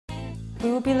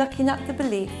we will be looking at the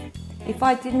belief, if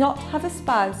I did not have a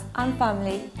spouse and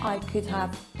family, I could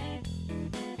have.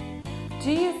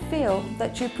 Do you feel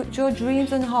that you put your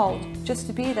dreams on hold just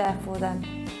to be there for them?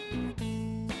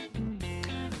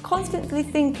 Constantly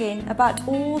thinking about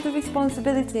all the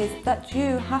responsibilities that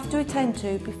you have to attend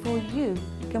to before you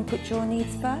can put your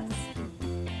needs first?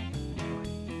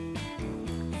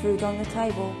 Food on the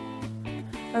table,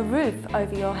 a roof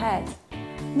over your head,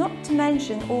 not to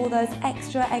mention all those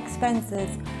extra expenses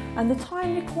and the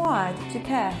time required to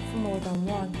care for more than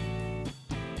one.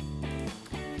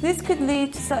 This could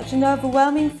lead to such an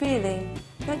overwhelming feeling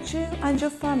that you and your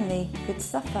family could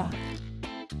suffer.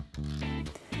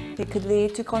 It could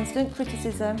lead to constant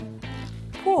criticism,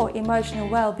 poor emotional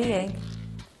well-being,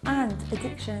 and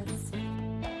addictions.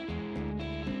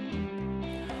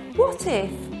 What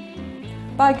if,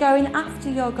 by going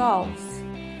after your goals,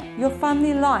 your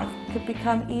family life could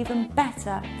become even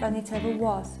better than it ever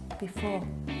was before?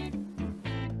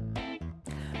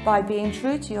 By being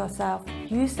true to yourself,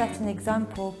 you set an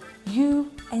example,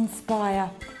 you inspire,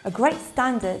 a great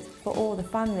standard for all the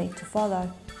family to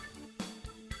follow.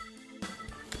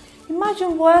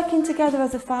 Imagine working together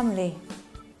as a family,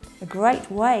 a great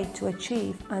way to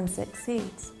achieve and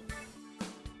succeed.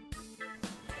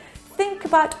 Think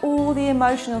about all the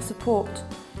emotional support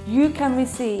you can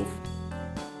receive,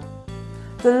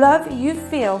 the love you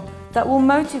feel that will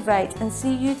motivate and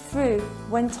see you through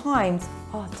when times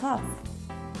are tough.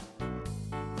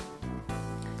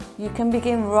 You can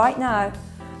begin right now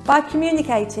by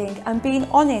communicating and being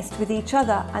honest with each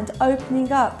other and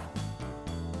opening up.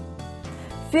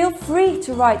 Feel free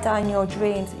to write down your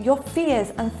dreams, your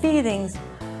fears and feelings,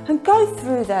 and go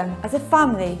through them as a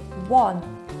family, one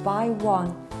by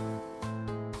one.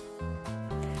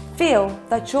 Feel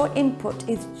that your input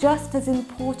is just as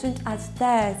important as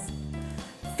theirs.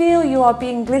 Feel you are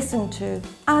being listened to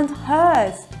and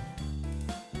heard.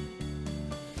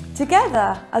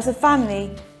 Together as a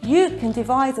family, you can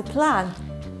devise a plan,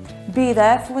 be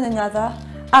there for one another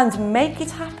and make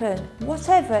it happen,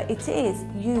 whatever it is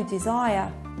you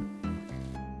desire.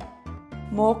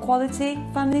 More quality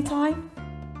family time?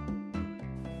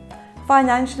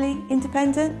 Financially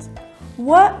independent?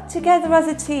 Work together as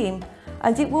a team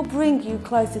and it will bring you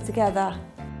closer together.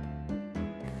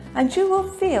 And you will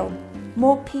feel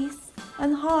more peace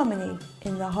and harmony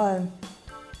in the home.